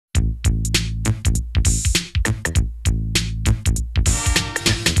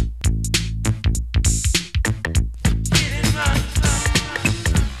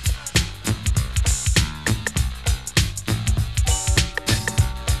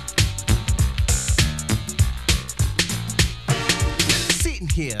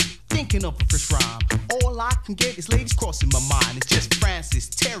sitting here thinking of a fresh rhyme. All I can get is ladies crossing my mind. It's just Francis,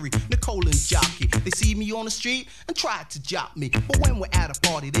 Terry, Nicole, and Jockey. They see me on the street and try to jock me. But when we're at a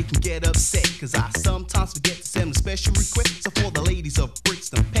party, they can get upset. Cause I sometimes forget to send them special requests. So for the ladies of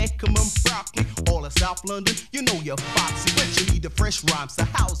Brixton, Peckham, and Broccoli, all of South London, you know you're foxy. But you need a fresh rhyme, so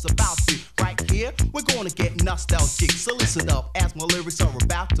how's about it? Right here, we're gonna get nostalgic. So listen up as my lyrics are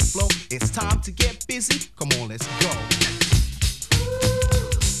about to flow. It's time to get busy. Come on, let's go.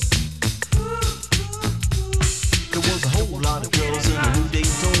 There was a whole lot of girls in the New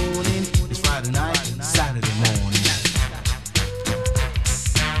Daytona. It's Friday night, Saturday morning.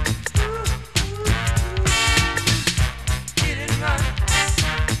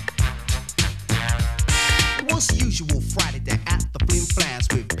 It was the usual Friday day at the Flim Flams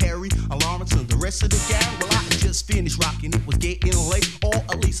with Perry and Lawrence and the rest of the gang. Well, I just finished rocking, it was getting late, or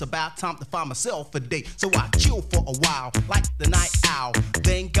at least about time to find myself a date. So I chilled for a while, like the night owl,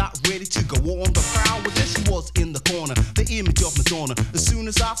 then got ready to go on the prowl. Well, there she was in the corner, the image of Madonna. As soon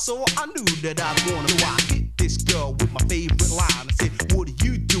as I saw her, I knew that I was gonna. So I hit this girl with my favorite line. I said, what are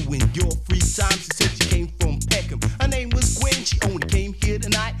you doing your free time? She said she came from Peckham. Her name was Gwen, she only came here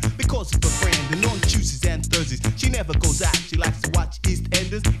tonight because of a friend. And on Tuesdays and Thursdays, she never goes out. She likes to watch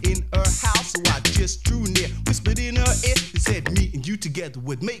EastEnders in her house. So I just drew near, whispered in her ear. She said, me and you together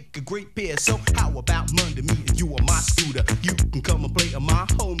would make a great pair. So how about Monday, me and you on my scooter? You can come and play on my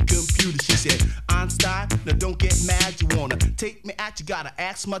home computer. She said, Einstein, now don't get mad. You wanna take me out, you gotta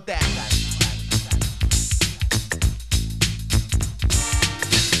ask my dad.